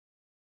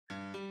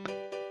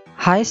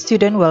Hi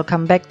student,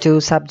 welcome back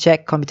to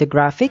subject computer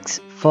graphics.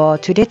 For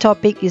today's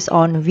topic is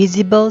on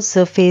visible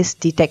surface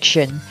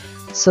detection.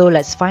 So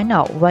let's find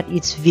out what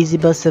is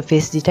visible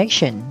surface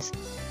detection.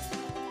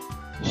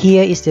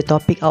 Here is the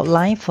topic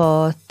outline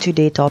for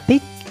today's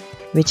topic,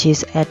 which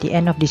is at the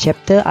end of the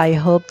chapter. I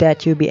hope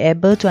that you'll be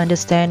able to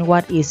understand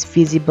what is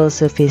visible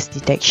surface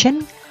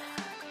detection.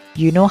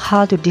 You know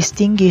how to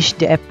distinguish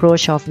the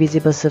approach of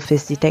visible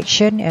surface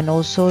detection, and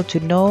also to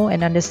know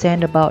and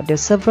understand about the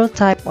several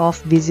types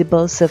of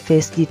visible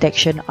surface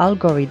detection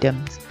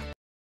algorithms.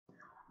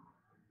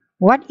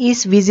 What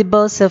is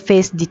visible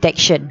surface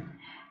detection?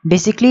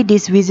 Basically,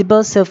 this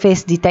visible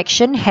surface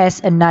detection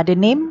has another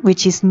name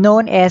which is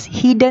known as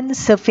hidden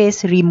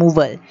surface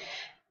removal.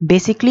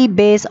 Basically,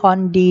 based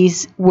on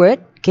this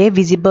word,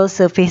 visible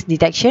surface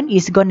detection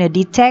is gonna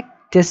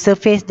detect the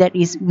surface that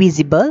is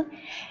visible.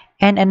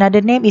 And another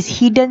name is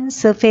hidden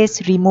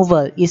surface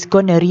removal. It's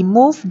gonna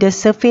remove the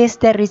surface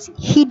that is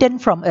hidden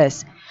from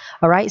us.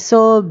 Alright,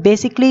 so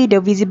basically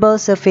the visible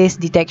surface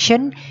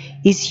detection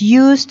is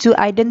used to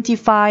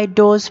identify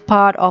those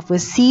parts of a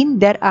scene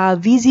that are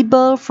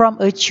visible from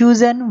a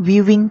chosen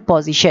viewing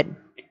position.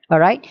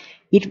 Alright,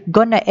 it's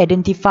gonna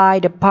identify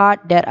the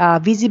parts that are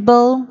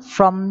visible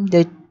from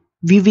the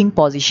viewing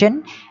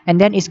position,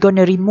 and then it's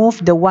gonna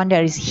remove the one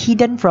that is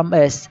hidden from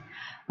us.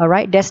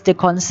 Alright, that's the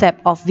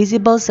concept of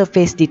visible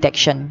surface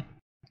detection.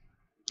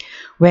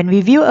 When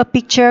we view a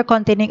picture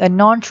containing a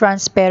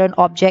non-transparent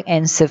object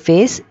and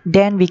surface,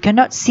 then we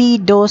cannot see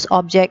those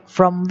objects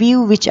from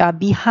view which are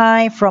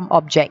behind from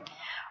object.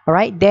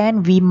 Alright,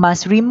 then we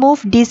must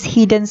remove this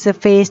hidden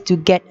surface to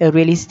get a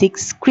realistic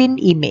screen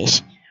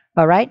image.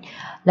 Alright,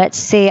 let's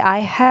say I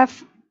have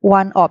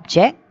one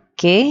object.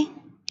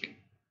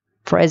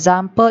 For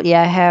example,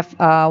 I have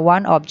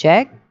one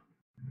object.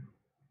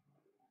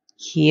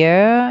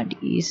 Here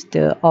is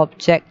the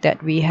object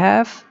that we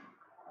have.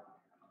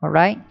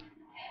 Alright,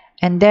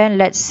 and then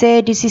let's say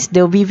this is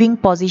the viewing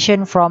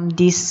position from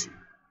this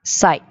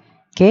side.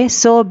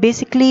 So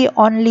basically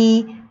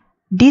only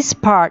this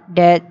part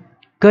that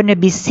gonna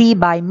be seen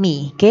by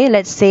me.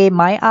 Let's say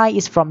my eye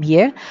is from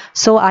here,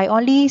 so I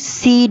only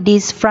see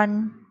this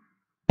front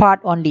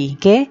part only.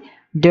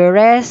 The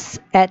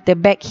rest at the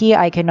back here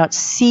I cannot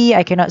see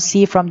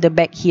from the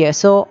back here.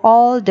 So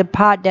all the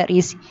part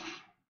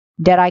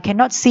that I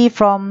cannot see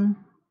from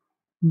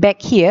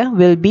back here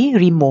will be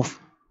removed,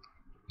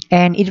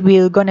 and it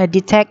will gonna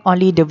detect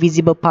only the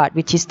visible part,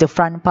 which is the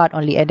front part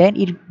only, and then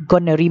it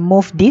gonna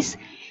remove this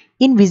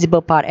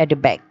invisible part at the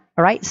back.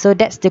 Alright, so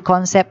that's the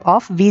concept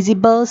of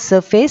visible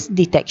surface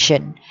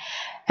detection.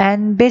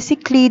 And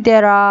basically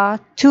there are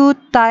two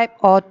types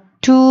or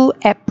two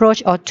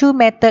approach or two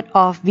method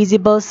of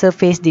visible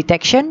surface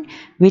detection,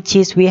 which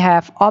is we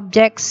have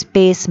object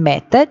space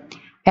method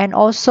and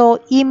also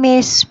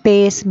image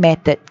space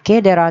method.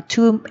 There are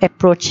two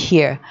approach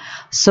here.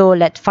 So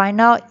let's find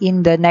out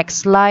in the next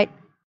slide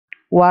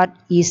what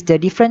is the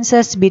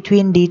differences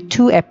between the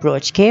two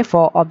approach,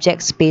 for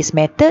object space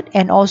method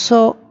and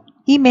also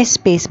image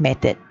space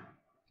method.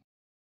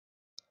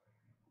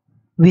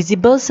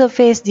 Visible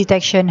surface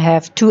detection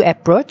have two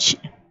approach,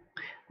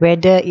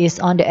 whether it's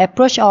on the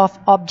approach of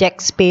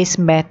object space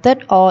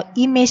method or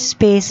image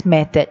space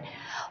method.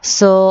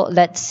 So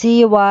let's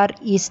see what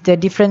is the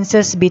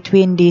differences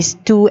between these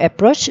two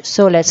approaches.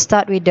 So let's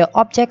start with the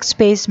object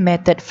space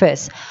method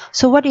first.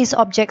 So what is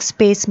object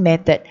space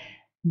method?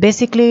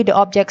 Basically, the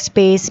object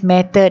space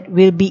method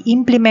will be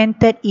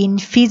implemented in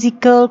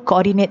physical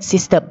coordinate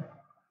system.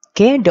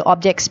 The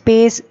object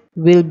space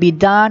will be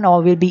done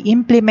or will be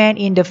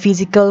implemented in the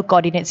physical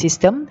coordinate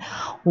system,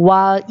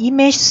 while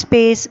image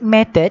space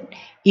method,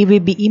 it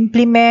will be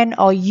implemented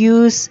or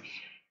used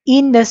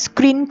in the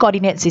screen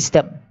coordinate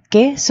system.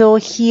 So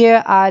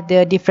here are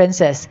the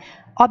differences.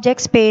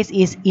 Object space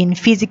is in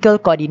physical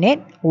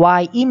coordinate,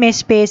 while image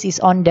space is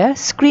on the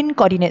screen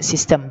coordinate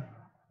system.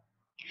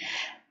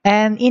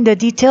 And in the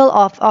detail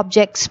of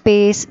object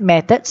space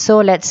method,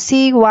 so let's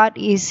see what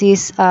is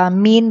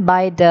mean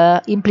by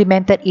the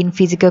implemented in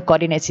physical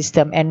coordinate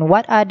system and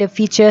what are the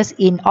features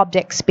in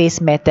object space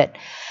method.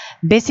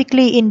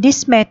 Basically, in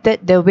this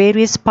method, the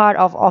various part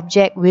of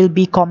object will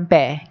be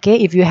compared.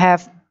 If you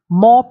have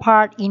more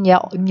part in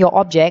your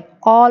object,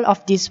 all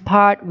of this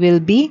part will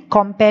be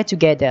compared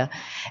together,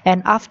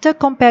 and after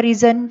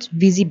comparison,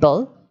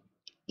 visible,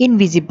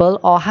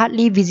 invisible or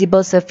hardly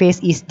visible surface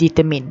is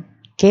determined.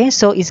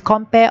 So it's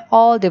compare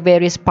all the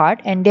various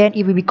part, and then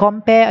it will be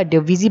compare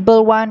the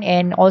visible one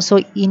and also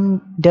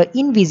in the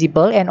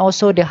invisible, and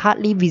also the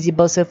hardly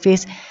visible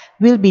surface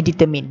will be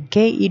determined.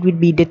 It will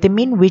be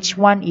determined which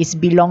one is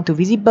belong to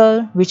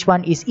visible, which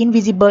one is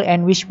invisible,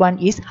 and which one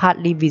is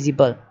hardly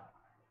visible.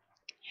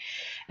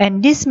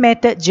 And this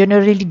method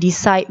generally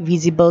decide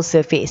visible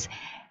surface.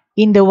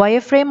 In the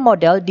wireframe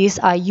model, these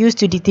are used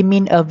to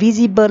determine a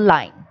visible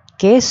line.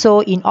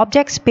 So in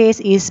object space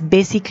is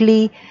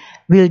basically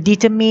will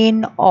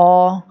determine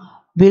or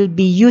will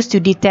be used to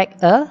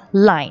detect a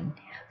line.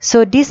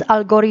 So these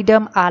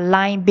algorithms are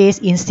line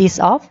based instead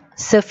of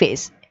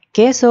surface.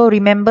 Okay, so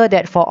remember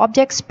that for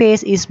object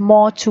space is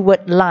more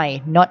toward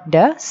line, not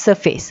the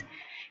surface.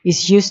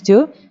 It's used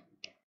to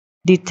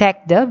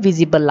detect the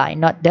visible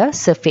line, not the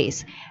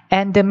surface.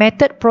 And the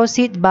method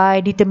proceeds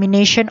by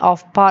determination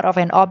of part of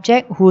an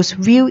object whose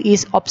view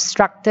is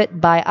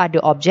obstructed by other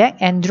object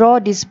and draw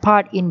this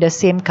part in the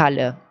same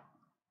color.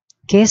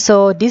 Okay,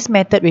 so this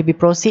method will be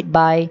proceed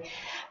by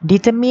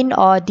determine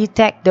or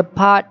detect the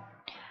part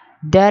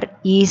that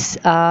is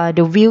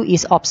the view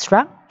is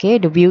obstruct. Okay,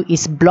 the view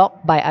is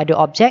blocked by other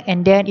object,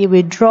 and then it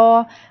will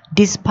draw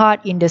this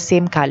part in the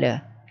same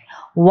color.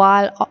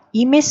 While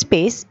image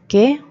space,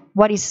 okay,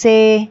 what is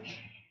say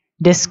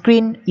the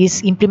screen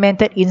is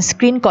implemented in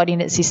screen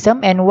coordinate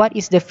system, and what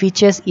is the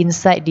features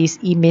inside this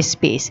image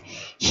space.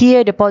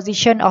 Here the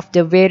position of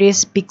the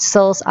various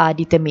pixels are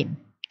determined.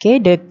 Okay,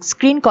 the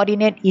screen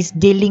coordinate is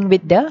dealing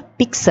with the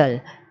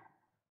pixel.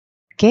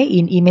 Okay,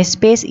 in image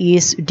space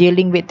is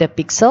dealing with the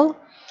pixel.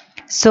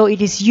 So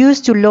it is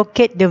used to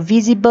locate the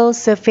visible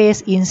surface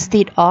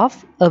instead of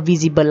a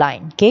visible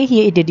line. Okay,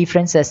 here are the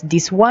differences.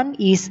 This one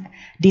is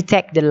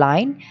detect the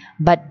line,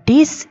 but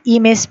this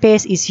image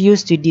space is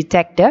used to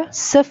detect the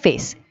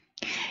surface.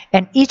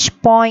 And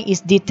each point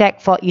is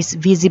detect for its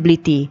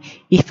visibility.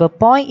 If a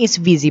point is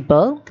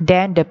visible,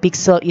 then the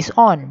pixel is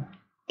on.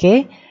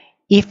 Okay,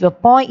 if a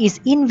point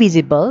is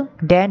invisible,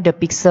 then the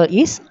pixel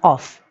is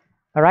off.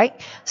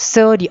 Alright,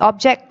 so the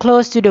object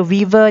close to the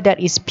viewer that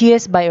is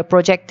pierced by a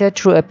projector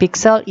through a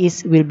pixel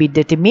will be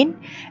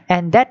determined,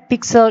 and that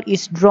pixel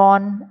is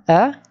drawn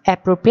a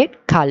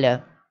appropriate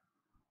color.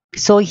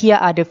 So here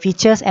are the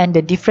features and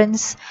the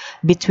difference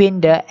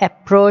between the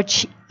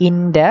approach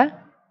in the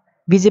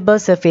visible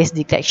surface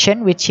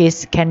detection, which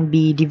can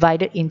be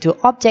divided into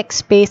object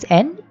space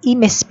and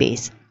image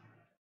space.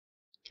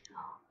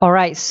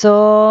 Alright,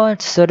 so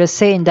to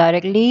say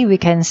indirectly, we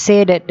can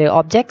say that the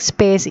object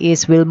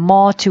space will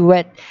more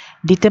toward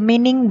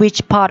determining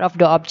which part of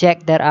the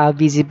object that are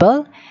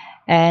visible,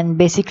 and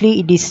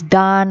basically it is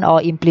done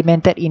or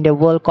implemented in the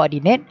world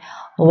coordinate,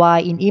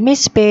 while in image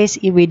space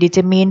it will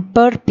determine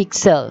per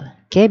pixel,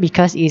 okay,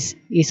 because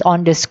it's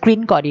on the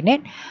screen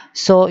coordinate,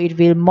 so it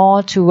will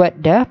more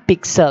toward the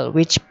pixel,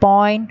 which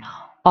point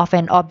of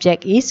an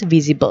object is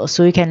visible.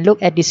 So you can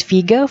look at this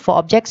figure. For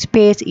object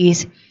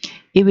space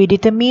it will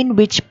determine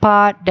which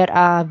part that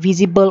are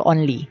visible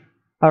only,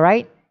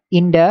 alright,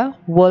 in the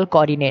world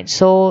coordinate.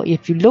 So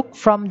if you look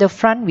from the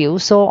front view,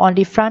 so on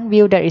the front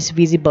view that is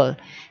visible,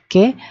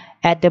 okay,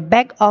 at the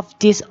back of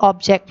this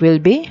object will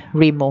be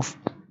removed.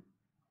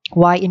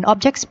 While in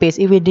object space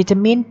it will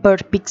determine per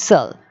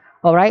pixel,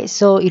 alright,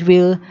 so it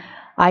will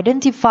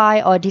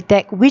identify or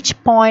detect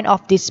which point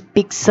of this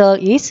pixel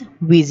is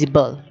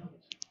visible.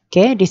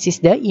 Okay, this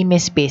is the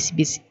image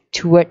space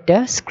toward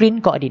the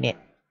screen coordinate.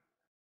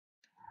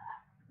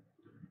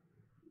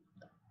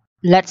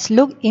 Let's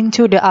look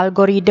into the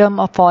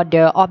algorithm for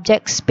the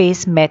object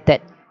space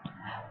method.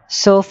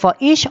 So for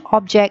each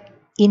object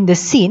in the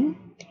scene,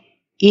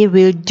 it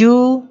will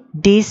do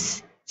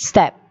this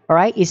step.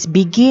 Alright, it's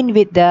begin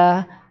with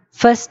the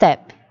first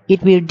step.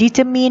 It will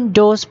determine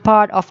those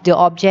part of the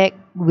object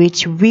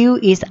which view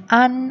is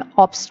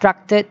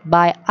unobstructed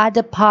by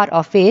other part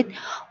of it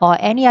or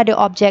any other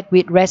object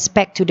with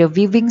respect to the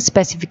viewing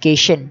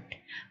specification.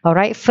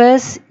 Alright,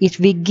 first it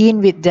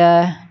begin with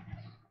the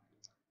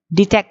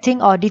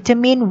detecting or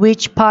determine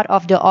which part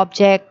of the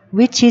object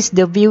which is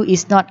the view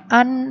is not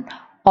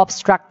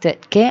unobstructed.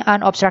 Okay,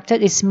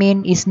 unobstructed is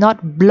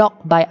not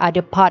blocked by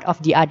other part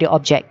of the other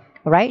object.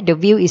 Right, the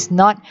view is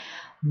not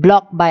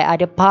blocked by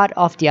other part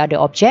of the other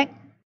object.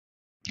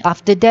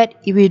 After that,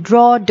 it will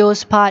draw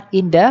those part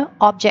in the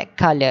object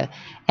color,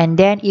 and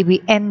then it will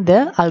end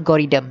the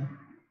algorithm.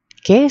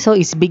 Okay, so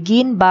it's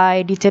begin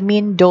by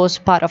determine those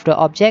part of the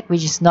object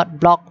which is not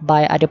blocked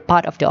by other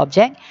part of the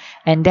object,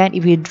 and then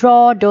it will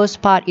draw those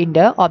part in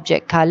the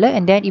object color,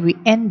 and then it will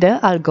end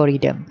the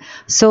algorithm.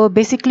 So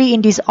basically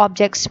in this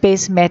object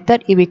space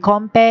method, it will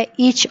compare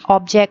each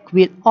object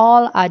with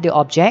all other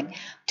objects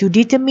to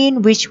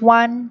determine which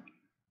one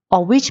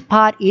or which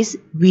part is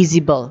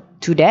visible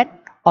to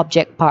that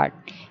object part.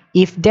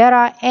 If there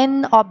are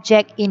n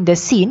objects in the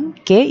scene,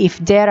 okay, if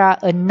there are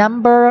a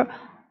number,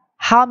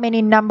 how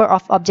many number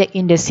of objects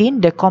in the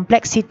scene, the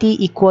complexity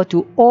equal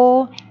to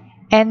O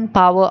n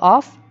power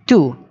of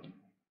 2.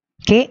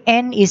 Okay,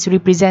 n is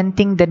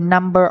representing the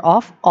number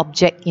of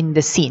objects in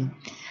the scene.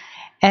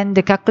 And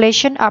the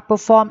calculation are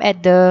performed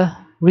at the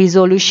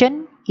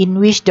resolution in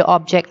which the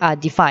objects are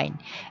defined.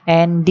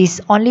 And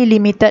this only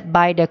limited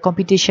by the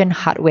computation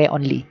hardware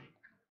only.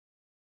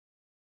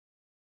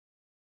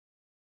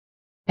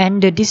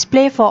 And the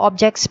display for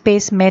object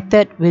space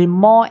method will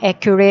more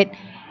accurate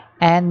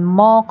and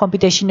more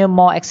computational,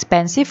 more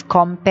expensive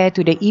compared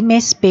to the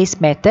image space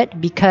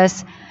method,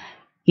 because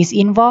it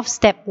involves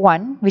step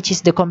 1, which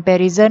is the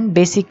comparison,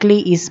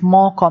 basically is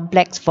more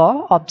complex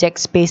for object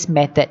space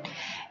method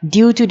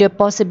due to the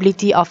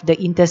possibility of the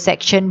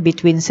intersection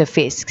between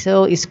surface.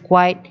 So it's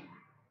quite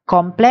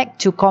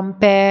complex to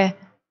compare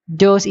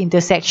those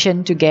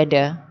intersections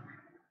together.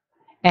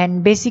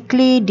 And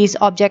basically this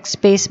object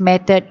space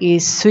method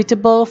is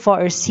suitable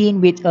for a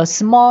scene with a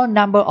small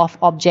number of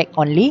objects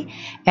only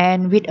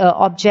and with an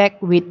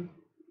object with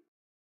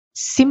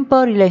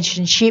simple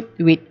relationship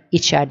with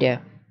each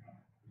other.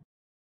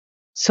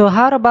 So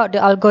how about the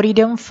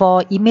algorithm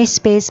for image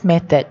space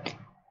method?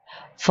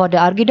 For the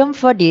algorithm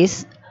for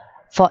this,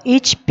 for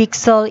each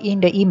pixel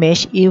in the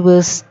image, it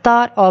will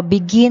start or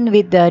begin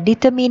with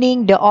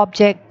determining the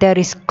object that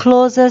is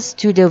closest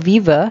to the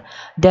viewer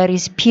that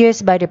is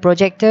pierced by the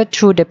projector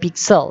through the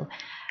pixel.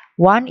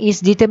 One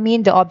is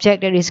determine the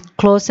object that is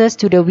closest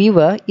to the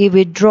viewer. It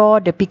will draw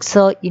the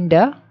pixel in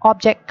the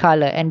object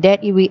color, and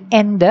that it will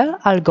end the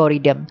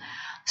algorithm.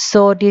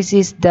 So this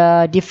is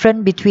the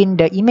difference between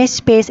the image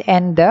space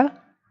and the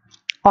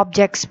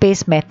object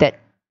space method.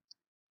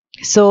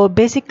 So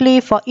basically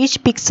for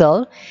each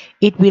pixel,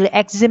 it will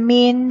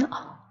examine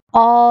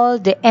all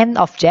the end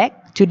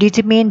object to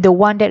determine the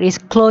one that is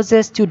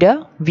closest to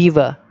the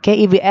viewer.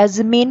 Okay, it will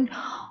examine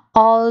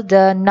all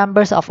the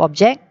numbers of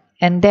objects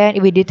and then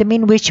it will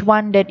determine which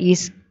one that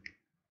is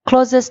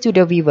closest to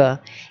the viewer.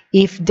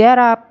 If there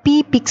are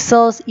p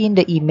pixels in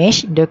the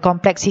image, the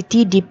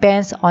complexity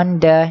depends on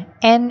the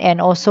n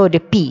and also the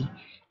p.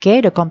 Okay,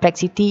 the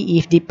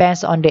complexity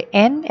depends on the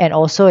n and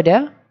also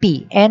the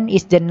p. N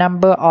is the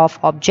number of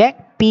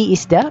objects, p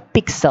is the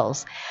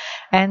pixels.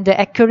 And the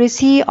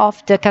accuracy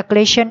of the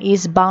calculation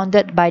is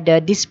bounded by the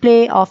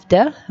display of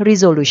the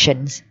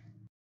resolutions.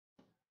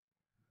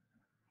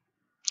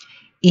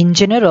 In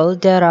general,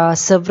 there are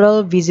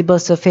several visible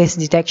surface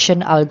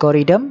detection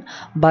algorithms,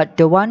 but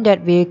the one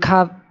that we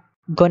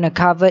gonna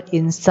cover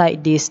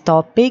inside this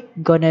topic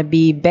gonna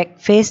be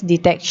backface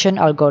detection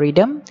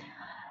algorithm,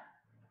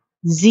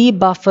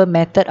 Z-buffer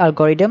method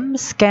algorithm,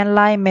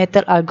 scanline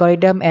method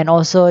algorithm, and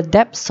also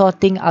depth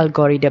sorting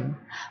algorithm.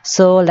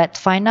 So let's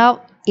find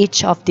out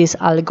each of these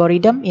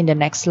algorithms in the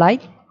next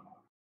slide.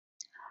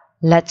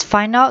 Let's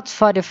find out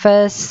for the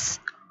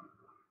first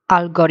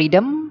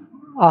algorithm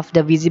of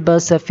the visible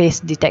surface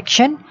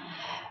detection,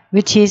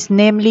 which is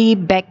namely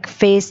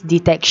backface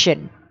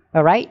detection.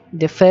 Alright,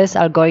 the first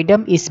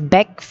algorithm is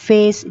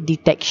backface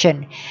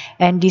detection,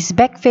 and this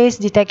backface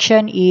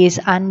detection is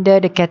under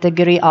the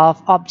category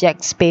of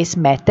object space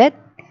method.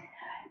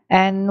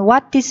 And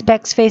what this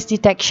backface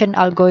detection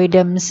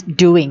algorithms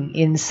doing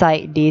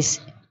inside this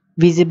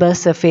visible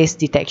surface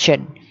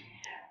detection?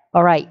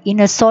 Alright, in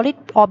a solid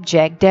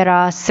object there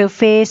are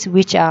surfaces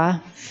which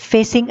are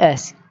facing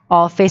us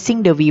or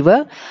facing the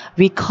viewer.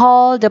 We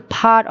call the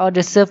part or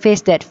the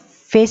surface that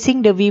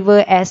facing the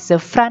viewer as the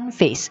front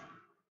face.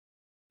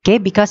 Okay,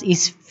 because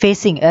it's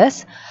facing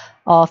us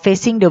or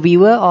facing the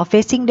viewer or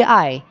facing the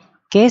eye.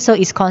 Okay, so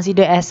it's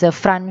considered as a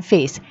front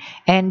face.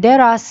 And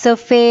there are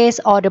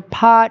surface or the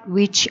part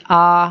which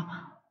are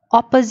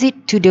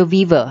opposite to the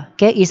viewer.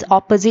 Okay, it's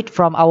opposite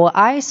from our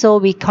eye, so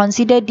we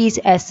consider this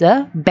as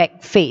a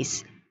back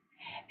face.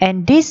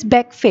 And this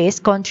back face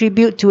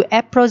contribute to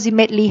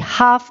approximately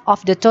half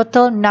of the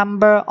total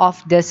number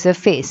of the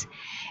surface.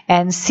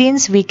 And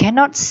since we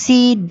cannot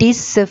see this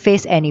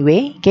surface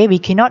anyway, okay, we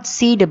cannot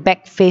see the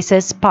back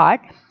faces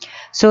part,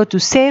 so to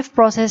save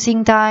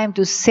processing time,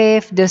 to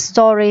save the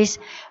storage,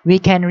 we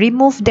can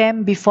remove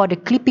them before the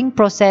clipping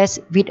process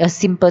with a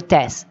simple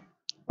test.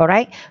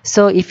 Alright,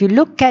 so if you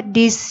look at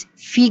this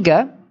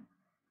figure,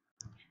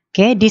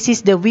 okay, this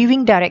is the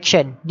viewing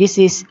direction. This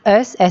is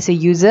us as a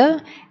user,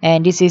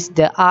 and this is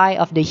the eye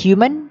of the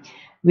human,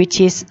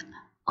 which is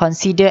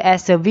considered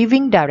as a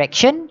viewing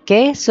direction.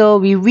 Okay, so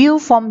we view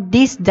from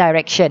this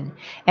direction,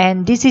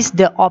 and this is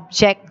the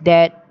object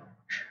that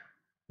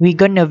we're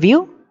gonna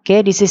view.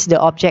 Okay, this is the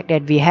object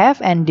that we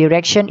have, and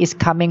direction is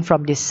coming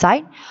from this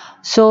side.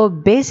 So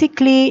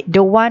basically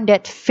the one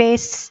that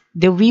faces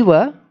the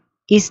viewer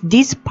is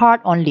this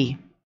part only.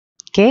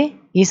 Okay,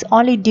 is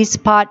only this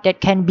part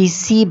that can be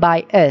seen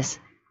by us,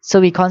 so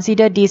we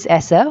consider this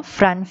as a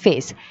front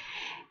face.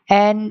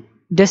 And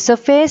the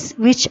surface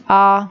which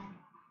are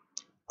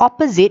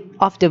opposite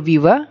of the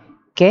viewer,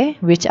 okay,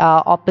 which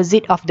are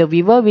opposite of the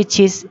viewer, which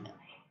is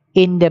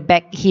in the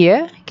back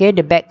here, okay,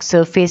 the back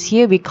surface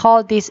here, we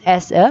call this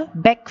as a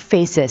back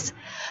faces.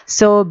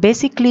 So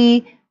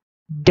basically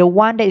the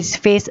one that is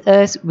face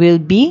us will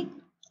be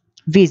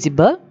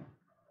visible,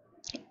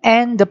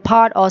 and the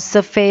part or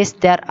surface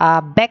that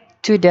are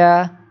back to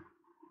the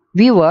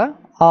viewer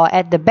or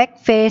at the back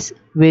face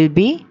will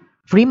be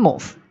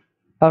removed.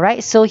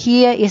 Alright, so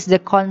here is the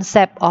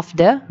concept of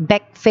the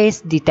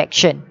backface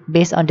detection.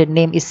 Based on the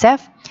name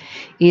itself,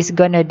 it's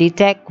gonna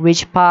detect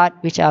which part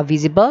which are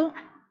visible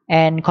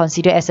and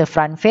consider as a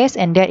front face,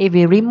 and then it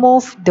will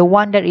remove the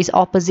one that is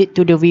opposite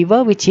to the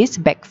viewer, which is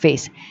back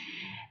face.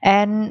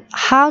 And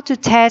how to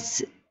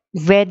test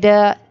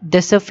whether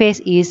the surface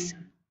is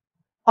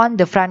on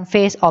the front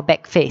face or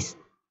back face?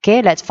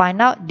 Okay, let's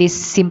find out this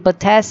simple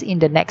test in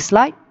the next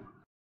slide.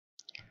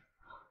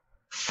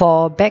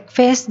 For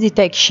backface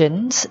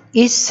detections,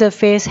 each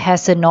surface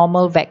has a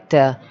normal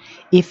vector.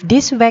 If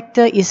this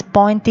vector is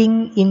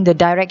pointing in the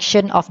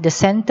direction of the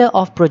center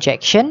of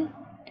projection,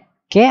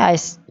 okay,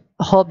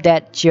 hope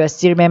that you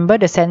still remember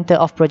the center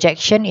of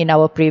projection in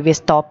our previous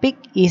topic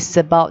is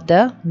about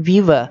the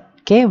viewer,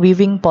 okay,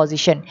 viewing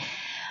position.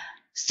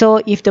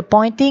 So if the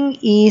pointing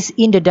is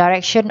in the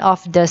direction of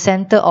the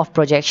center of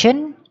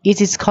projection, it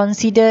is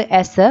considered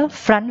as a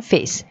front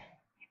face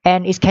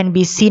and it can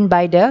be seen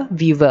by the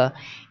viewer.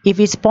 If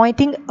it's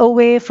pointing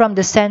away from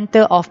the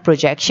center of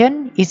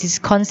projection, it is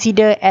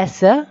considered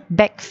as a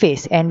back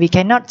face and we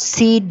cannot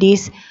see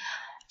this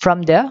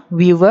from the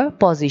viewer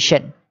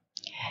position.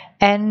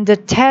 And the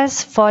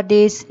test for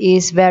this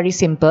is very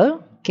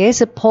simple. Okay,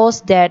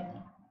 suppose that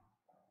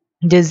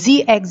the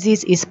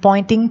z-axis is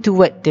pointing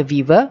toward the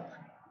viewer.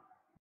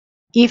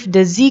 If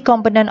the z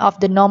component of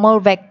the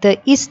normal vector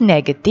is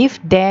negative,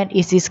 then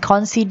it is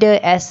considered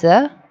as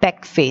a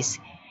back face.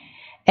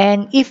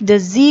 And if the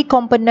z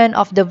component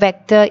of the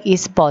vector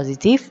is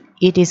positive,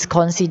 it is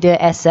considered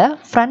as a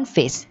front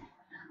face.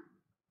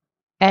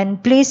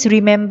 And please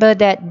remember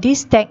that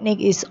this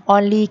technique is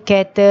only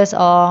caters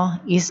or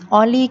is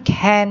only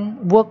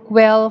can work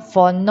well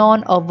for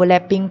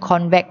non-overlapping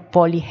convex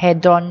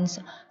polyhedron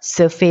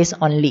surface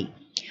only.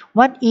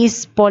 What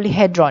is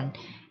polyhedron?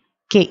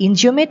 Okay, in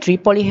geometry,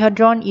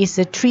 polyhedron is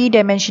a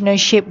three-dimensional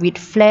shape with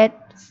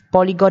flat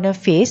polygonal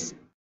face,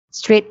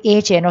 straight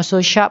edge and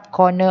also sharp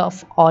corner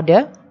of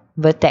the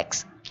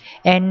vertex.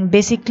 And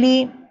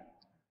basically,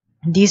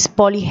 this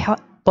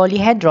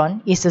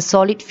polyhedron is a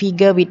solid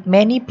figure with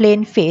many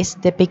plane face,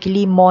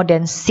 typically more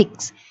than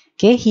 6.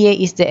 Okay, here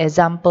is the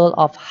example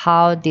of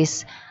how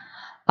this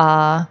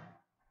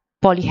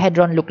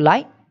polyhedron look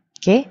like.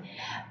 Okay,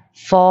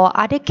 for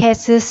other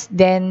cases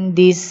than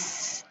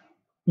this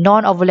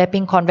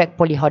non-overlapping convex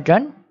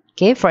polyhedron,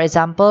 okay, for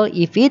example,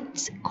 if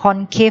it's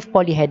concave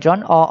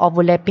polyhedron or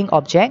overlapping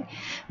object,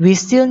 we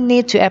still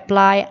need to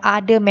apply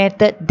other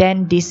method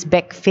than this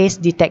back face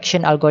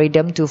detection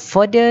algorithm to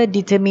further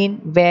determine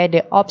where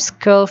the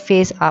obscure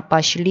face are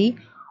partially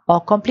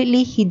or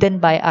completely hidden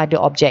by other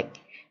object.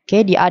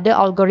 Okay, the other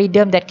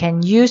algorithm that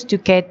can use to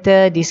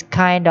cater this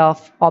kind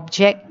of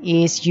object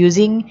is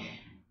using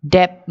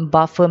depth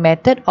buffer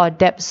method or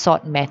depth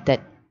sort method.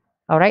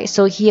 Alright,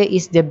 so here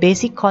is the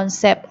basic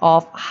concept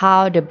of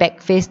how the back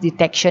face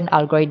detection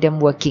algorithm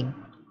working.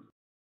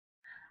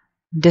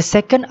 The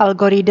second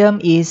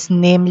algorithm is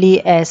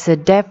namely as a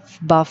depth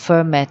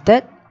buffer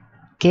method.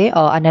 Okay,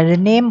 or another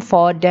name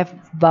for depth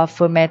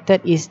buffer method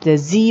is the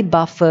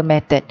z-buffer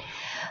method.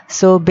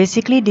 So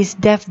basically this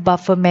depth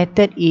buffer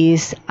method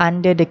is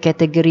under the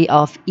category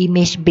of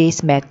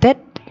image-based method.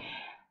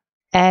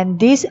 And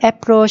this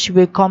approach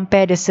will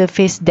compare the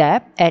surface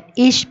depth at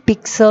each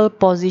pixel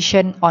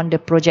position on the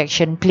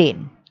projection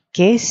plane.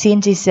 Okay,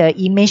 since it's an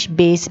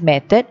image-based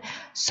method,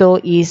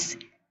 so is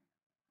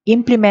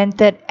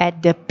implemented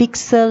at the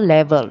pixel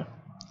level.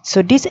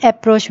 So this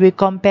approach will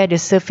compare the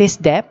surface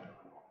depth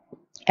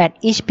at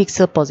each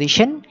pixel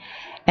position,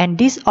 and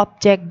this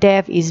object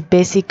depth is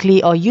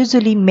basically or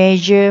usually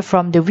measured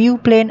from the view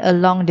plane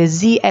along the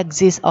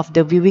z-axis of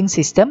the viewing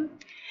system.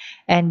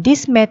 And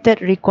this method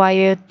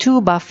requires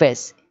two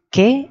buffers.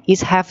 Okay,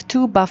 it have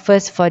two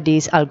buffers for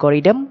this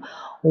algorithm.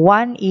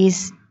 One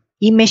is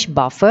image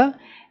buffer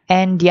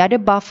and the other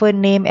buffer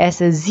named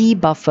as a z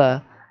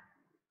buffer.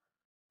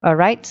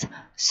 Alright,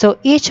 so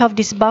each of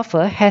this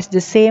buffer has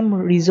the same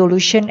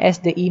resolution as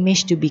the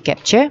image to be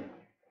captured.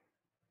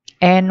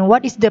 And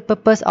what is the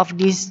purpose of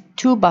these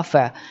two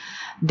buffers?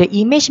 The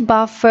image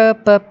buffer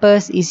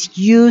purpose is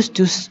used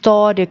to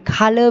store the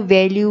color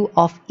value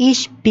of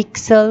each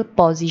pixel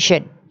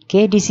position.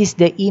 Okay, this is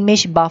the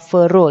image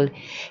buffer role.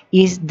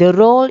 The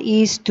role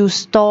is to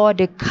store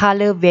the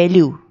color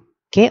value,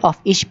 okay, of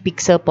each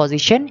pixel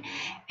position,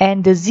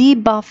 and the z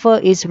buffer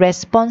is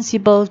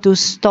responsible to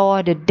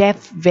store the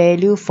depth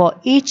value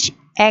for each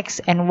x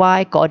and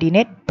y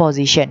coordinate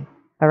position.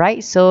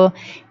 Alright, so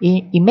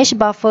image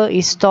buffer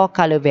is store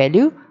color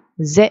value,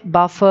 z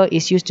buffer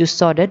is used to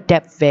store the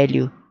depth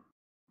value.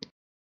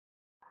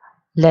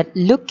 Let's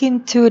look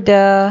into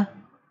the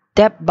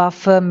depth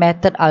buffer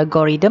method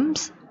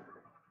algorithms.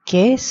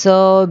 Okay,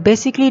 so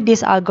basically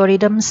this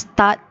algorithm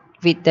start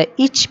with the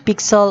each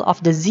pixel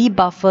of the z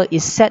buffer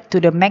is set to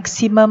the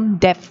maximum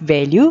depth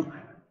value.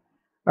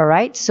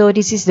 Alright, so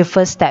this is the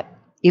first step.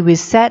 It will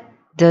set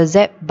the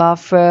z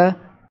buffer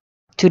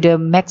to the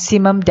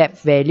maximum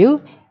depth value,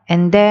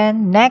 and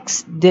then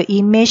next the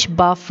image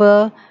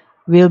buffer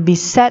will be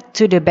set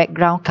to the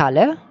background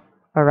color.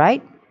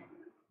 Alright,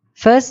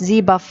 first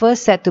z buffer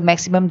set to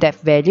maximum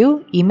depth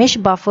value,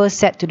 image buffer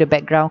set to the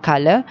background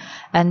color,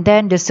 and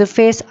then the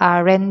surface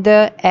are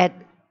rendered at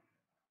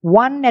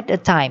one at a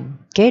time.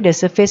 Okay, the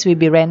surface will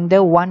be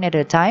rendered one at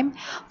a time.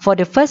 For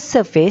the first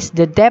surface,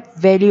 the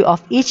depth value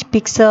of each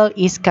pixel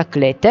is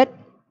calculated.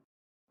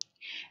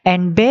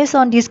 And based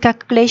on this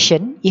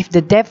calculation, if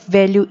the depth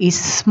value is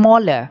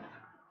smaller,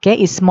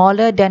 okay, is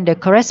smaller than the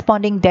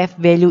corresponding depth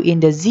value in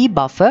the z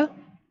buffer,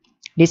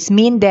 this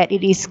means that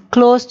it is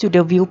close to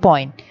the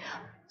viewpoint.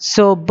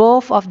 So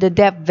both of the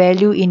depth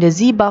value in the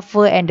z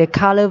buffer and the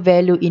color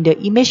value in the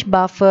image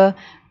buffer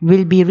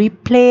will be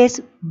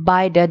replaced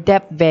by the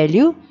depth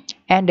value,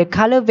 and the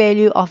color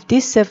value of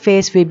this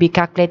surface will be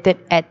calculated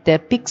at the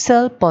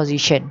pixel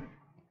position.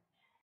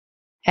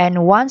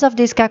 And once of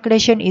this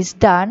calculation is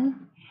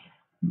done,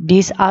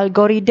 this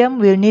algorithm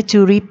will need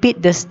to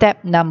repeat the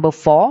step number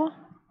 4,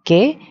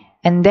 okay,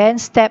 and then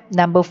step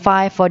number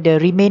 5 for the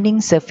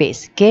remaining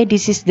surface. Okay,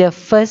 this is the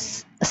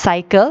first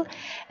cycle,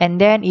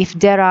 and then if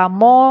there are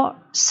more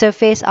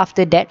surface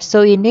after that,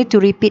 so you need to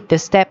repeat the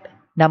step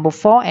number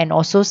 4 and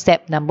also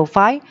step number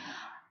 5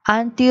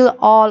 until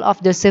all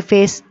of the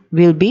surface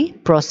will be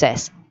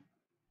processed.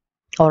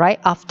 Alright,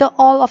 after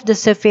all of the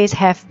surface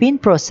have been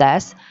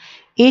processed,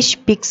 each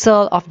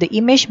pixel of the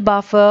image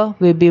buffer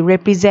will be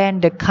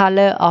represent the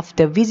color of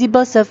the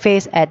visible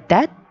surface at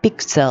that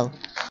pixel.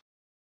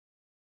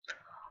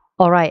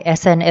 Alright,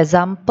 as an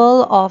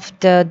example of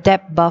the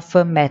depth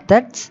buffer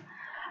methods,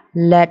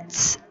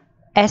 let's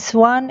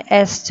S1,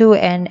 S2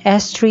 and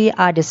S3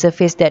 are the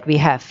surface that we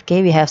have.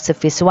 Okay, we have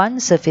surface 1,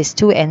 surface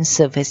 2 and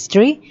surface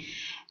 3.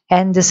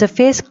 And the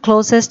surface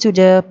closest to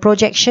the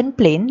projection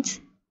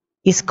planes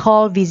is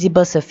called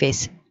visible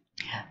surface.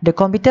 The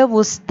computer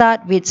will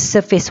start with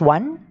surface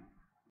 1,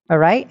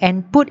 alright,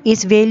 and put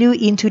its value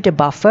into the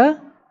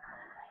buffer.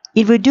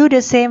 It will do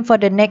the same for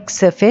the next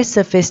surface,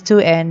 surface 2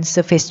 and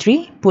surface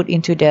 3, put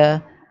into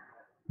the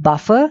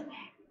buffer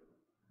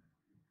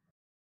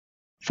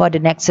for the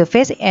next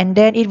surface, and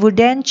then it will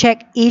then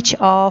check each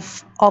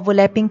of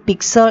overlapping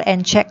pixel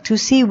and check to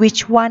see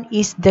which one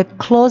is the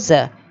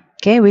closer,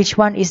 okay, which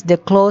one is the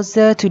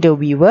closer to the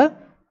viewer,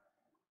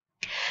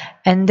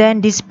 and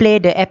then display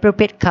the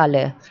appropriate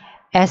color.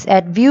 As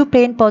at view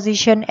plane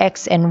position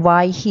X and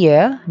Y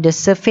here, the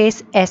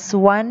surface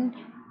S1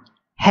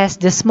 has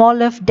the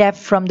smaller depth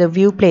from the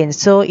view plane,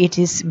 so it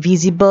is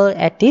visible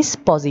at this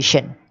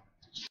position.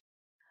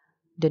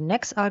 The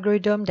next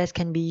algorithm that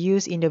can be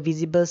used in the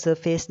visible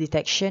surface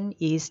detection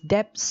is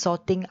depth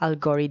sorting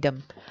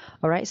algorithm.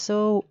 Alright,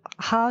 so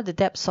how the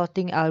depth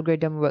sorting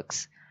algorithm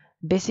works?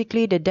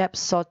 Basically, the depth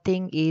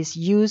sorting is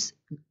used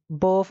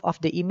both of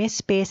the image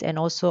space and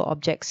also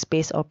object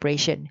space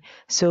operation.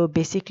 So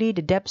basically,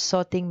 the depth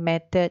sorting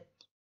method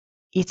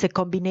is a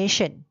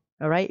combination,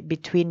 alright,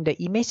 between the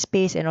image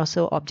space and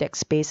also object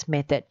space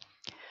method.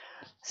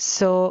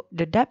 So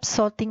the depth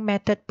sorting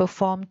method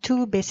performs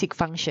two basic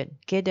functions.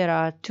 Okay, there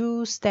are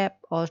two steps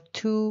or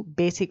two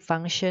basic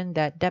functions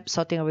that depth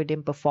sorting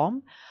algorithm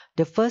perform.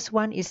 The first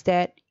one is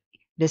that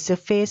the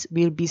surface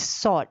will be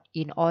sort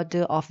in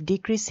order of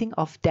decreasing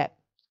of depth.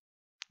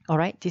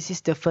 Alright, this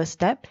is the first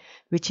step,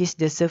 which is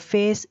the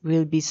surface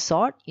will be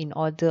sort in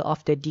order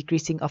of the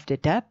decreasing of the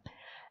depth.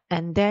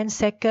 And then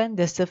second,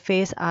 the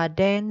surface are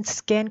then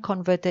scan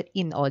converted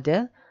in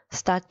order,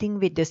 starting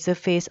with the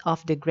surface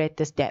of the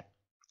greatest depth.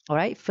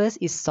 Alright, first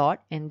is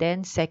sort and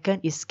then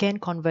second is scan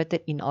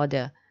converted in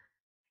order.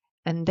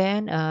 And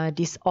then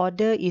this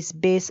order is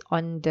based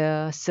on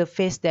the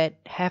surface that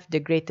have the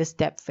greatest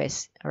depth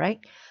first.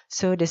 Alright,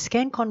 so the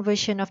scan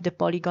conversion of the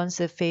polygon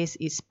surface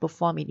is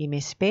performed in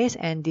image space,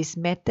 and this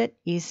method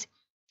is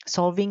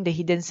solving the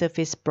hidden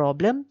surface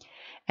problem.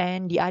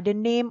 And the other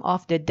name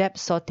of the depth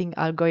sorting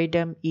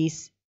algorithm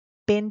is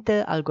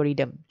painter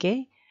algorithm.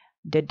 Okay,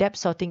 the depth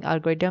sorting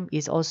algorithm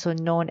is also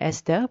known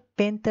as the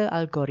painter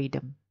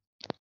algorithm.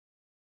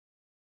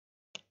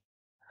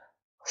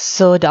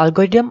 So the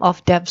algorithm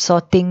of depth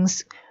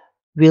sortings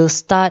will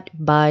start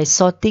by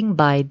sorting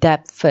by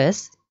depth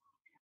first.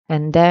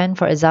 And then,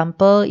 for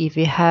example, if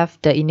we have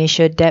the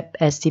initial depth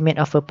estimate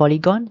of a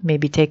polygon may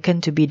be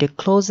taken to be the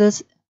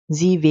closest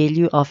z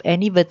value of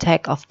any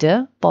vertex of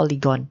the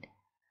polygon.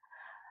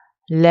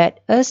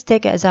 Let us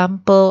take an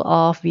example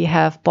of we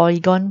have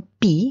polygon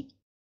P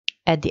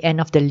at the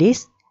end of the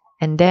list,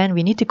 and then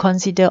we need to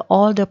consider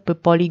all the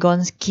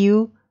polygons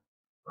Q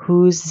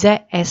whose z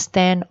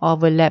extent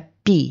overlap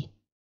P.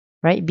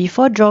 Right?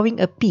 Before drawing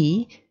a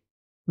P,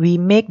 we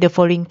make the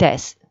following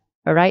test.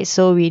 Alright,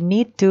 so we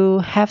need to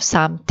have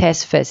some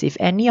tests first. If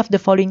any of the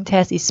following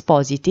tests is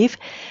positive,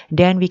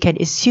 then we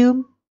can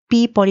assume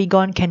P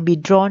polygon can be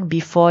drawn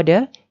before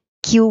the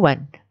Q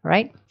one.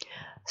 Right?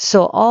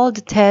 So all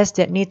the tests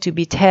that need to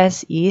be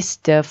tested is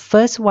the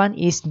first one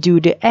is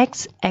do the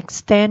X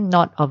extent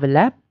not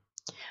overlap?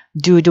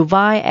 Do the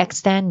Y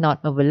extent not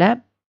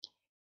overlap?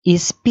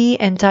 Is P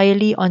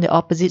entirely on the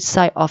opposite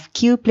side of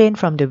Q plane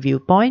from the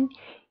viewpoint?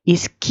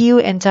 Is Q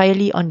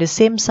entirely on the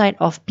same side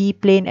of P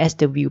plane as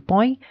the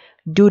viewpoint?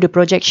 Do the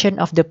projection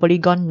of the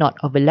polygon not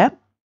overlap?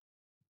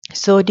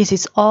 So this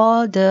is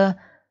all the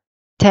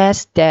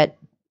tests that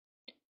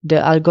the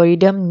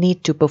algorithm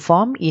need to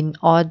perform in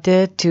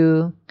order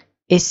to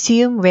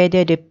assume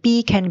whether the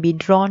P can be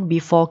drawn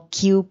before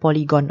Q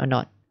polygon or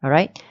not.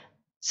 Alright,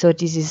 so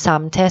this is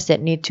some tests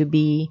that need to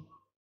be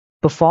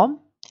performed.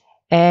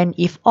 And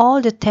if all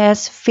the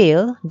tests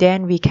fail,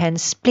 then we can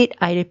split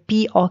either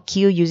P or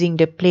Q using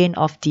the plane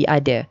of the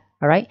other.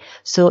 Alright,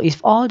 so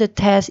if all the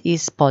tests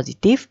is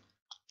positive,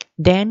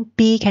 then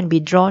P can be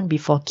drawn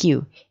before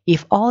Q.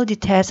 If all the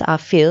tests are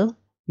failed,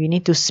 we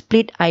need to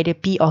split either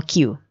P or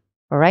Q.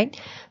 Alright,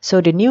 so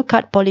the new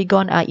cut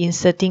polygon are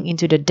inserting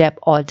into the depth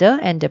order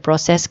and the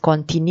process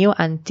continue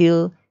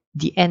until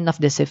the end of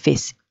the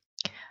surface.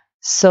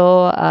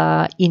 So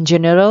in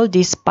general,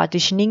 this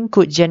partitioning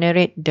could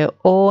generate the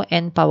O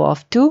n power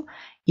of 2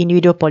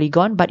 individual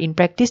polygon, but in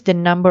practice, the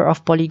number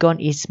of polygon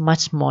is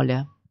much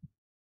smaller.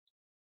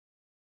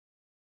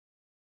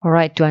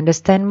 Alright, to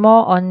understand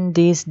more on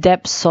this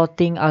depth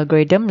sorting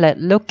algorithm, let's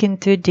look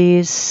into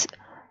this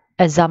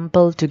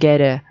example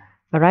together.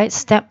 Alright,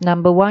 step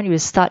number 1, you will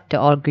start the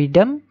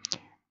algorithm.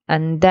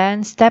 And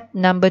then step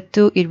number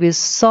 2, it will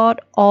sort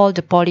all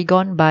the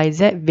polygon by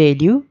Z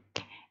value.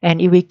 And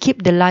it will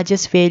keep the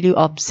largest value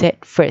of Z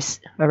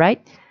first.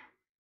 Alright.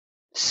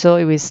 So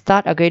it will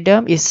start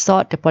algorithm, it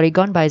sort the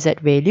polygon by Z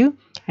value.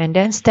 And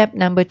then step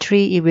number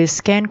 3, it will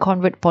scan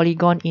convert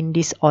polygon in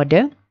this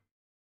order.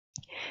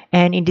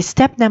 And in the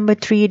step number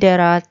 3,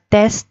 there are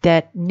tests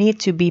that need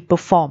to be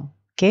performed,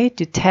 okay,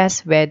 to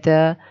test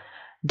whether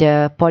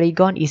the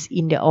polygon is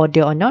in the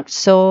order or not.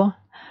 So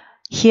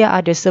here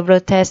are the several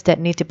tests that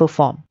need to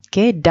perform.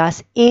 Okay,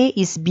 does A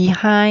is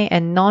behind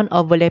and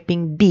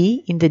non-overlapping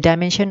B in the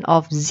dimension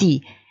of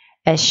Z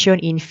as shown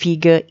in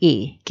figure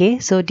A. Okay,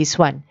 so this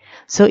one.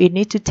 So it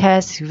needs to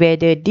test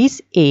whether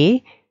this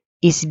A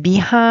is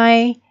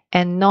behind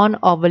and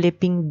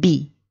non-overlapping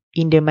B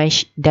in the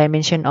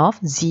dimension of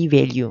Z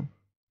value.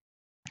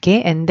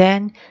 Okay, and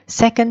then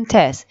second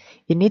test,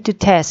 you need to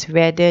test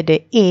whether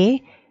the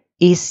A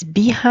is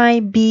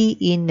behind B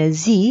in a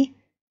Z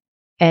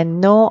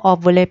and no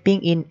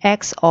overlapping in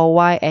X or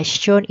Y as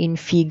shown in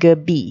figure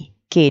B.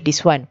 Okay,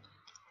 this one.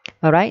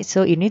 Alright,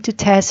 so you need to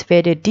test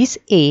whether this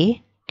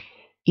A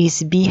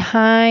is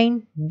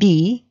behind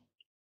B,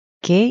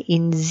 okay,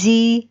 in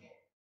Z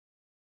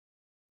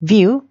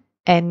view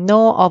and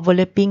no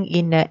overlapping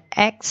in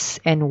X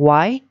and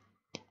Y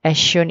as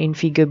shown in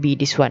figure B,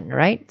 this one,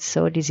 right?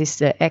 So this is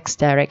the X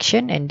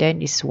direction and then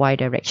this Y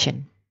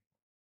direction.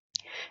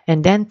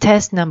 And then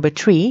test number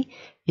 3,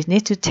 you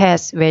need to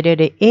test whether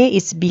the A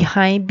is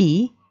behind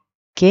B,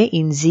 okay,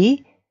 in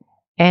Z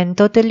and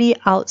totally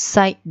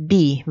outside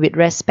B with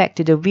respect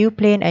to the view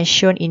plane as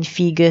shown in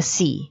figure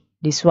C,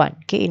 this one.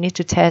 Okay, you need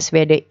to test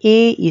whether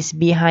A is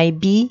behind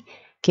B,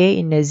 okay,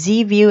 in the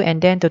Z view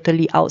and then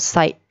totally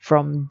outside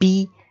from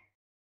B,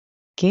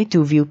 okay,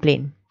 to view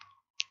plane.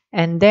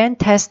 And then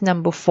test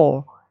number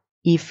 4,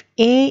 if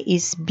A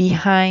is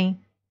behind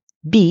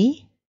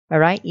B,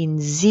 alright, in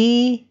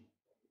Z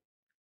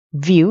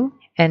view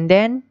and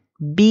then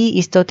B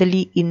is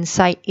totally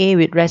inside A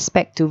with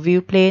respect to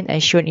view plane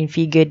as shown in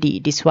figure D,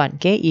 this one.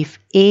 Okay, if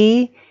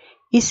A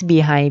is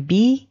behind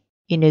B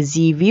in a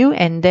Z view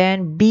and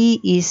then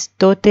B is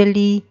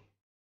totally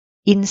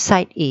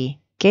inside A,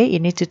 okay, you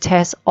need to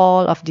test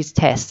all of these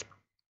tests.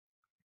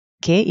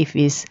 Okay, if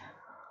it's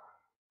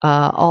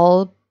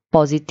all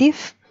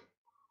positive,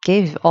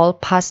 okay, if all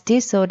pass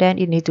this, so then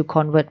you need to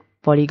convert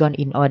polygon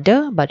in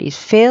order, but it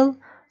failed,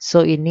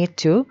 so you need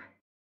to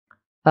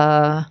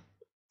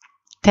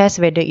test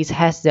whether it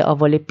has the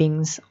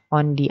overlappings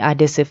on the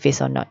other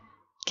surface or not.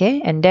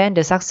 Okay, and then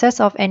the success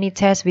of any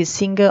test with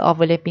single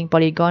overlapping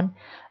polygon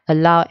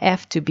allow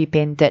F to be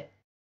painted.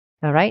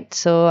 Alright,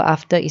 so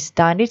after it's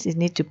done this, it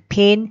needs to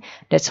paint.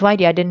 That's why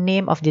the other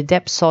name of the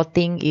depth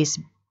sorting is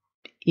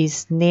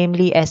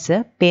namely as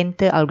a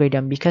painter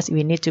algorithm, because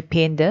we need to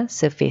paint the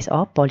surface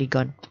or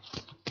polygon.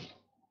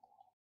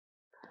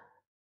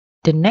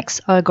 The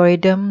next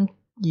algorithm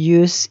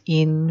used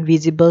in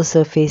visible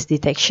surface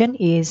detection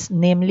is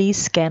namely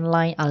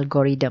scanline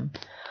algorithm.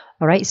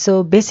 Alright,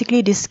 so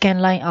basically this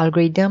scanline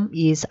algorithm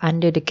is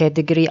under the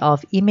category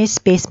of image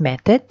space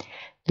method,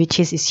 which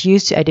is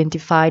used to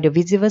identify the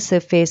visible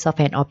surface of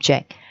an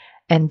object.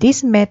 And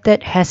this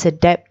method has a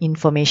depth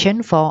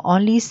information for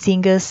only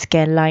single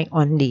scanline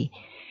only.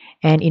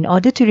 And in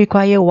order to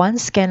require one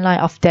scanline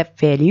of depth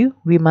value,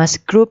 we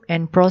must group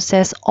and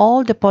process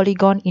all the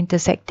polygon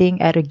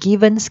intersecting at a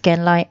given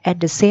scanline at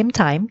the same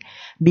time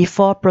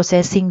before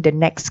processing the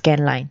next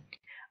scanline.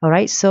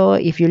 Alright, so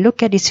if you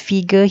look at this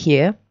figure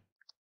here,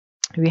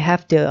 we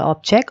have the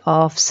object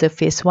of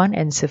surface 1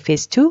 and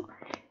surface 2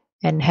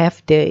 and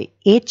have the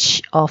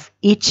edge of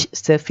each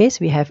surface.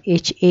 We have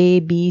edge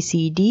A, B,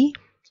 C, D.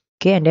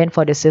 Okay, and then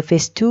for the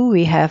surface 2,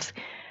 we have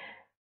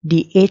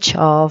the edge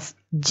of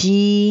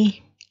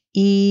G,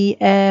 E,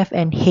 F,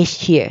 and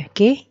H here.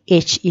 Okay,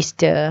 H is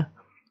the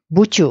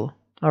bucu.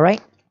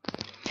 Alright.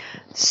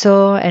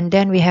 So, and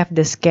then we have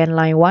the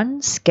scanline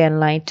 1,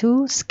 scanline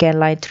 2,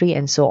 scanline 3,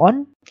 and so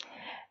on.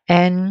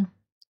 And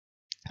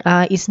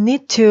it's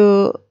need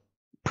to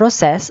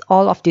process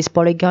all of these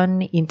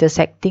polygon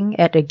intersecting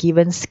at a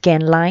given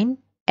scanline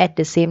at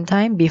the same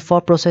time before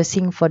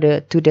processing to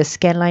the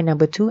scanline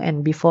number 2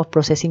 and before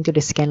processing to the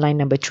scanline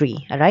number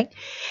 3. Alright.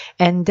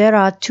 And there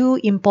are two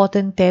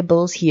important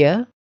tables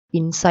here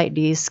inside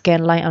the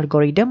scanline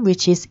algorithm,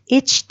 which is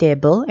edge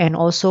table and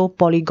also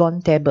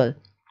polygon table.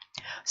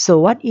 So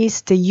what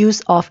is the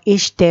use of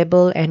edge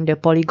table and the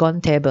polygon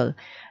table?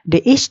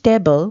 The edge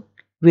table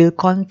will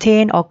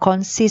contain or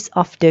consist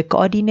of the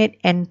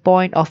coordinate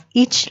endpoint of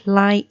each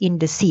line in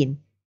the scene.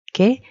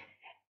 Okay.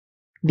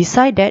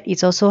 Beside that,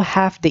 it also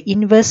have the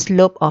inverse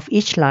slope of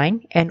each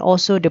line and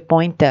also the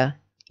pointer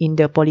in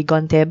the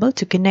polygon table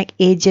to connect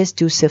edges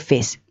to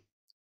surface.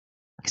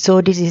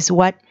 So this is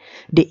what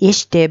the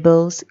edge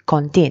tables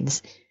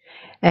contains.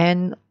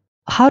 And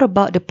how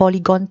about the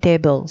polygon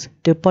tables?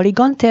 The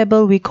polygon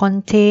table will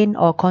contain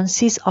or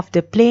consist of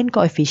the plane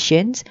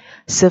coefficients,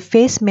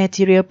 surface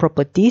material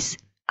properties,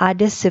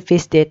 other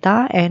surface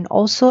data, and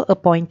also a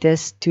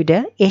pointers to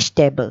the edge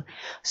table.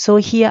 So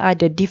here are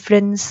the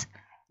different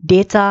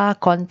data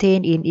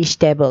contained in each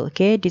table.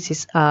 Okay, this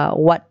is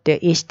what the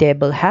edge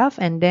table have,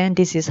 and then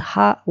this is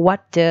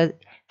what the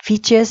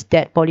features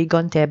that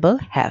polygon table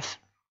have.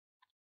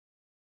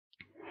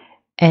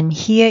 And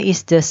here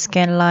is the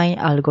scanline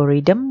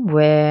algorithm,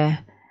 where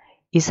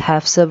it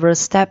have several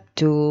steps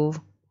to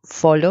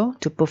follow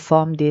to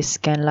perform this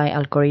scanline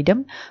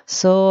algorithm.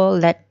 So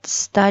let's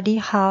study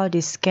how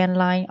this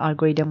scanline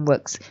algorithm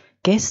works.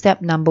 Okay,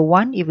 step number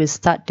 1, it will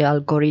start the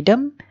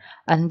algorithm,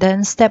 and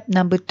then step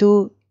number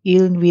 2,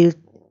 it will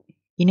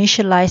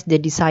initialize the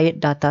desired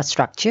data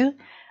structure,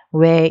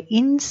 where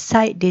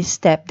inside this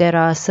step there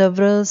are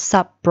several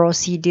sub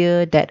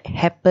procedures that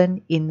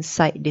happen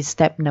inside this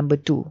step number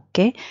 2.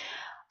 Okay,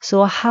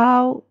 so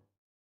how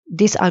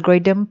this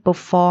algorithm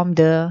perform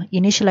the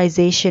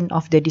initialization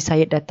of the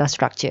desired data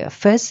structure?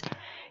 First,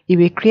 it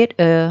will create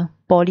a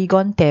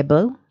polygon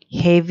table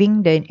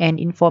having an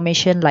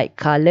information like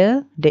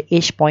color, the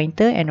edge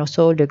pointer, and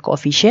also the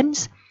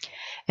coefficients.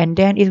 And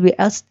then it will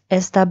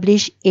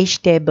establish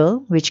edge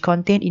table, which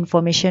contain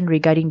information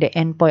regarding the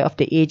endpoint of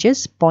the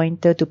edges,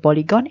 pointer to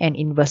polygon, and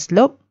inverse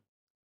slope.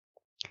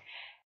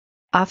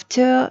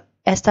 After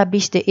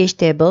establish the edge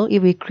table, it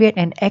will create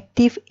an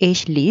active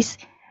edge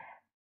list,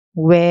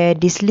 where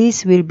this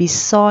list will be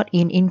sorted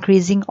in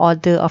increasing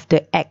order of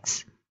the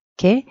X.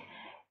 Okay,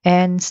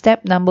 and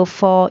step number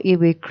 4, it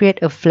will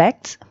create a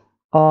flex,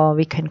 or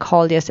we can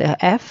call this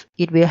a F.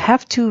 It will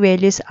have two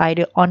values,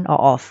 either on or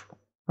off.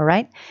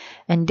 Alright,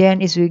 and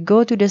then as we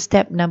go to the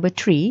step number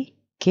 3,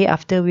 okay,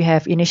 after we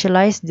have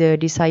initialized the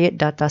desired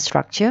data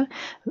structure,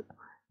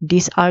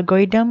 this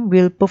algorithm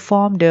will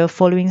perform the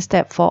following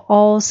step for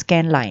all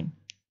scanline.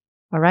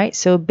 Alright,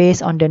 so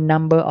based on the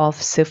number of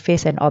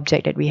surface and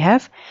object that we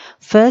have,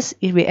 first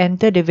it will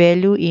enter the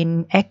value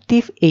in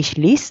active edge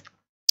list.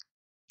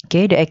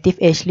 Okay, the active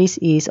edge list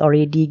is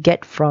already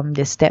get from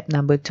the step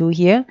number 2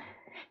 here.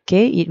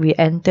 Okay, it will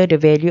enter the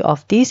value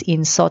of this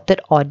in sorted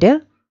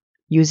order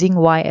using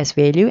Y as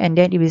value, and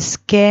then it will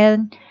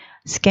scan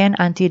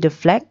until the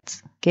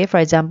flex. Okay, for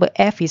example,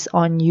 F is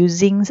on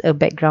using a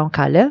background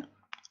color.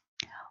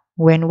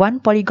 When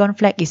one polygon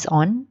flag is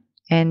on,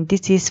 and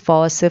this is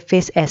for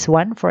surface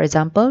S1, for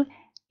example,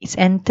 it's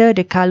enter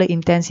the color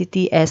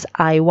intensity as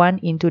I1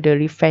 into the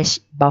refresh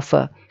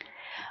buffer.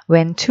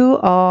 When two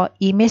or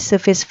image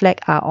surface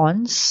flag are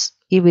on,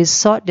 it will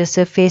sort the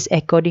surface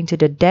according to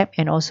the depth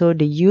and also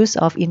the use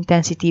of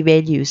intensity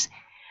values.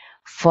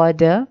 For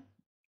the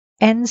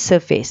end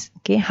surface,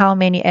 okay, how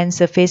many end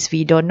surface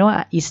we don't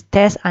know, is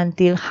test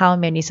until how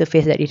many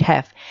surface that it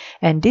have,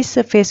 and this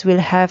surface will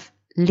have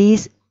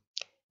least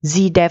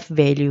z depth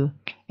value,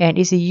 and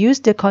is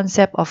use the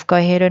concept of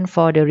coherent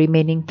for the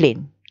remaining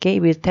plane. Okay,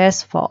 we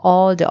test for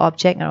all the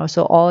object and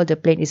also all the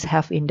plane is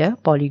have in the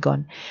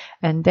polygon,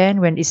 and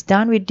then when it's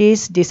done with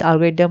this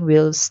algorithm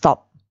will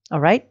stop.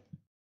 Alright,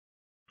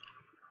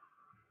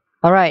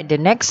 the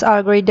next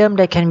algorithm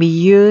that can be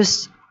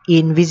used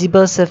in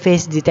visible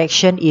surface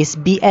detection is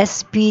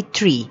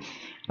BSP3.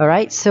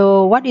 Alright,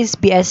 so what is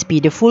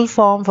BSP? The full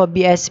form for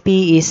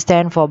BSP is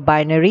stand for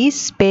binary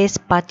space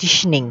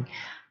partitioning.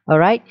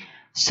 Alright,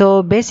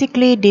 so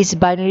basically this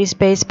binary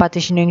space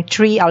partitioning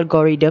tree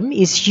algorithm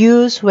is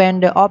used when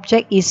the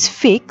object is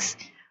fixed.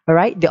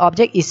 Alright, the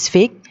object is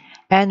fixed,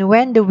 and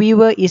when the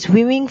viewer is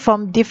viewing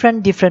from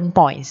different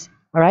points.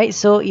 Alright,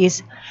 so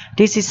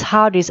this is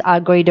how this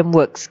algorithm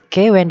works.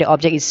 Okay, when the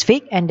object is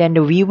fixed and then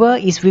the viewer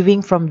is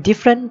viewing from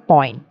different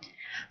point.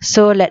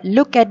 So let's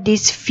look at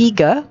this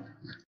figure.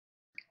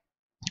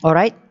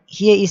 Alright,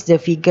 here is the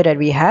figure that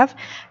we have,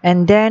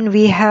 and then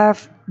we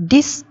have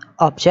this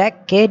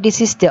object. Okay, this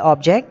is the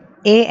object.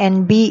 A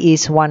and B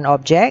is one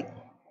object.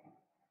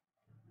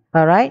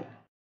 Alright,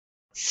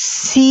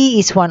 C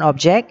is one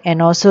object,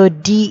 and also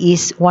D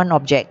is one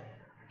object.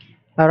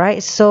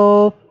 Alright,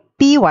 so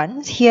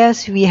P1, here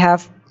we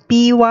have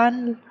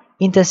P1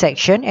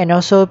 intersection and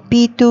also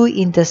P2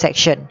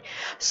 intersection.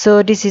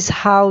 So this is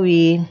how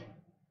we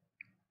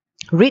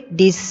read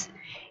this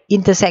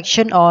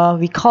intersection, or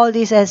we call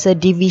this as a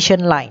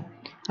division line.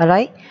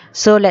 Alright,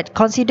 so let's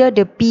consider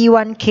the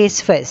P1 case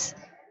first.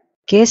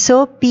 Okay,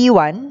 so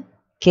P1,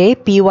 okay,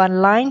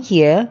 P1 line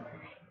here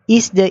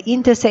is the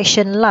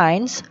intersection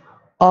lines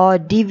or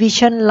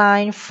division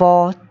line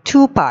for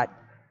two parts.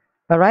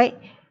 Alright,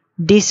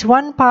 this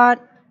one part,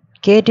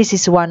 okay, this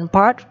is one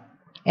part,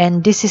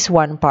 and this is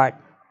one part.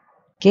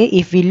 Okay,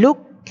 if we look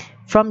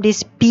from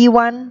this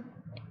P1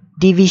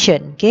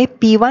 division, okay,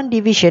 P1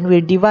 division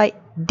will divide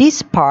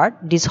this part,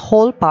 this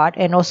whole part,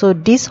 and also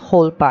this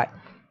whole part.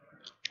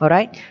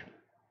 Alright,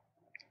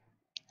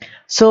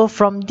 so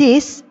from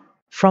this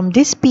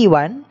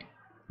P1,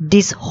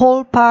 this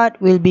whole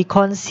part will be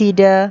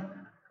considered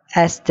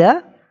as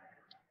the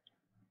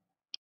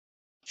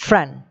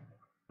front.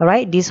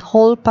 Alright, this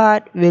whole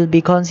part will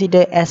be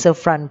considered as a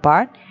front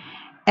part,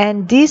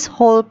 and this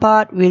whole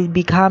part will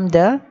become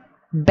the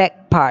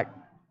back part.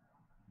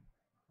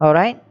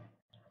 Alright,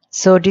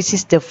 so this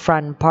is the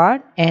front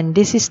part and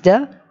this is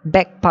the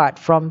back part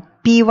from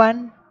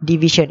P1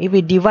 division. If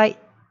we divide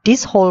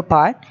this whole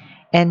part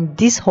and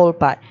this whole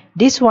part,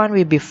 this one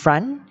will be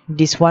front,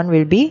 this one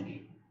will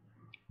be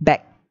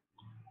back.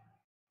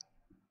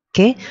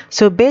 Okay,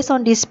 so based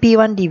on this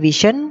P1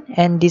 division,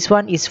 and this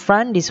one is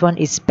front, this one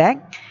is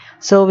back,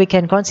 so we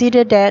can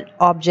consider that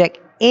object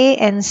A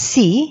and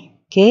C,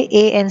 okay,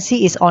 A and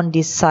C is on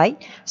this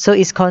side, so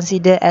it's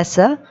considered as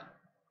a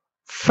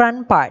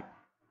front part.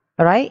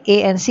 Alright,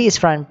 A and C is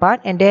front part,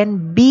 and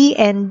then B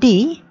and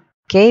D,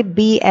 okay,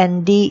 B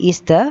and D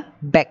is the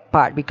back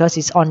part because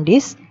it's on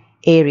this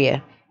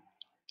area.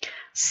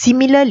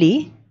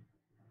 Similarly,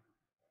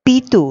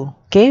 P2,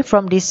 okay,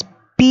 from this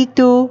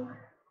P2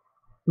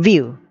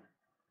 view.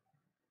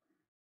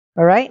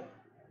 Alright,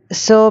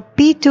 so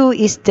P2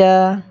 is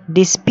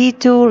this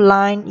P2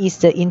 line is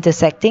the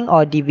intersecting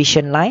or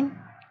division line,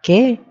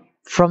 okay,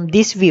 from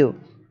this view.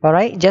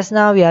 Alright, just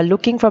now we are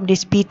looking from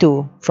this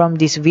P2 from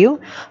this view.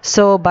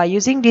 So by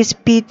using this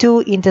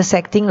P2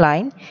 intersecting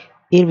line,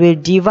 it will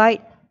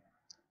divide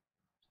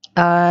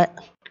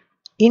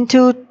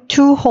into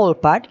two whole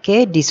part,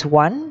 okay, this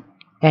one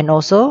and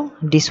also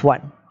this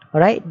one.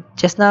 Alright,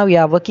 just now we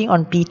are working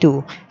on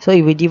P2, so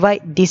it will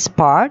divide this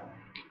part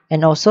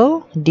and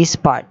also this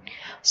part.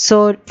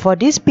 So for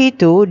this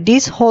P2,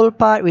 this whole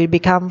part will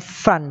become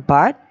front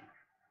part.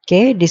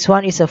 Okay, this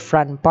one is a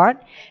front part,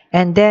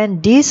 and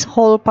then this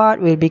whole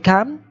part will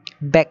become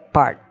back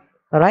part.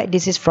 Alright,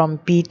 this is from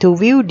P2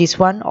 view. This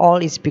one all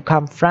is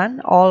become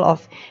front,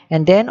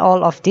 and then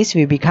all of this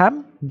will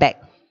become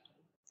back.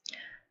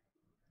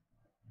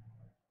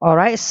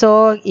 Alright,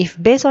 so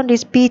if based on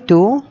this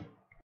P2,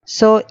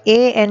 so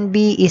A and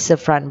B is a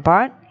front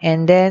part,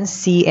 and then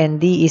C and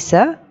D is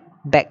a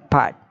back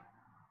part.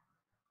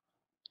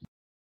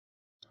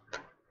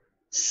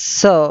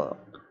 So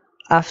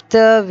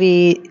after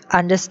we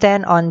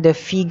understand on the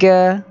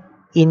figure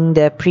in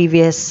the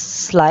previous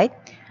slide,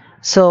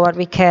 so what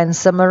we can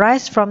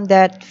summarize from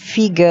that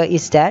figure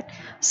is that,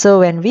 so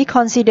when we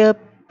consider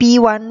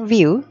P1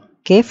 view,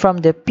 okay, from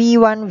the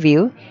P1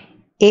 view,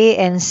 A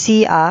and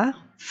C are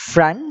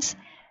fronts,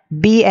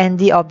 B and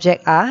D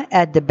object are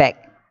at the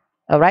back.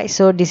 Alright,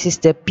 so this is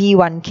the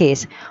P1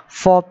 case.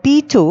 For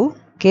P2,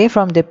 okay,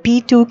 from the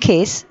P2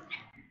 case,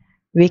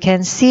 we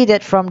can see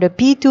that from the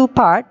P2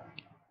 part,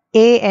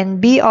 A and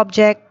B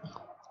object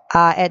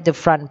are at the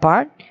front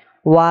part,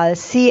 while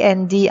C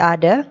and D are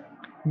the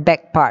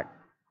back part.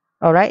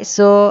 Alright,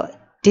 so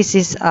this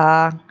is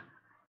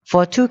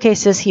for two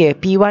cases here,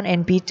 P1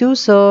 and P2.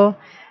 So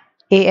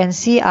A and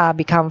C are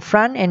become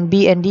front and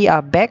B and D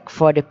are back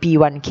for the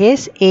P1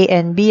 case. A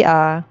and B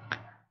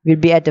will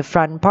be at the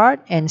front part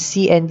and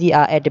C and D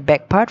are at the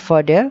back part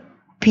for the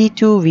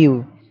P2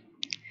 view.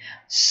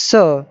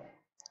 So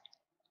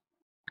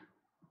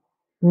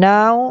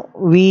now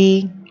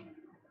we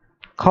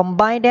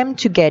combine them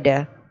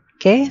together.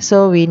 Okay,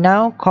 so we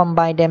now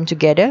combine them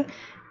together,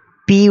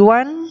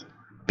 P1,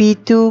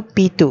 P2,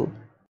 P2.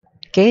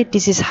 Okay,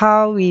 this is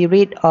how we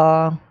read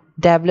or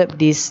develop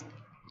this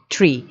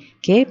tree.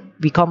 Okay,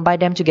 we combine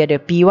them together,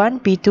 P1,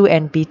 P2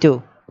 and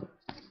P2.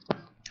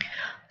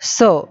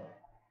 So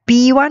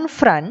P1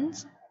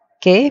 front,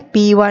 okay,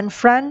 P1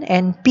 front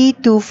and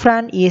P2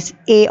 front is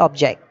A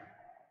object.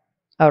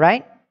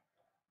 Alright,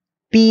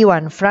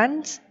 P1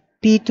 front,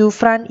 P2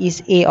 front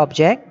is A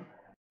object.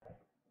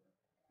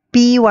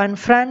 P1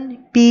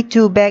 front,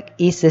 P2 back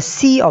is a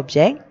C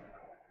object.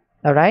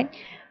 Alright.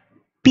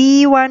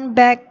 P1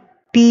 back,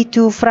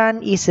 P2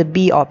 front is a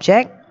B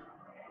object.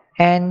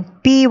 And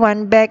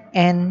P1 back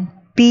and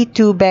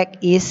P2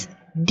 back is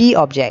D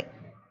object.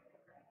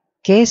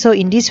 Okay, so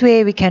in this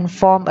way we can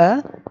form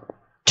a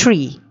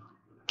tree.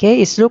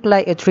 Okay, it looks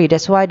like a tree.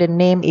 That's why the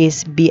name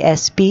is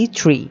BSP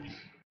tree.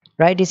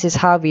 Right, this is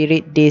how we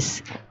read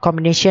this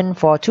combination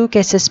for two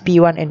cases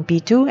P1 and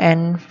P2,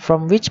 and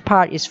from which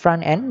part is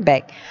front and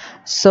back.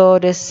 So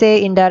to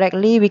say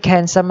indirectly, we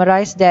can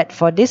summarize that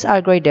for this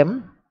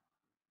algorithm,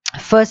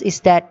 first is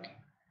that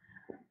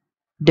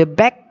the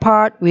back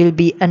part will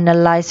be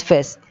analyzed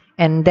first,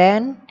 and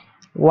then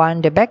when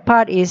the back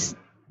part is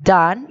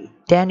done,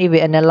 then it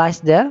will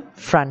analyze the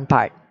front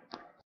part.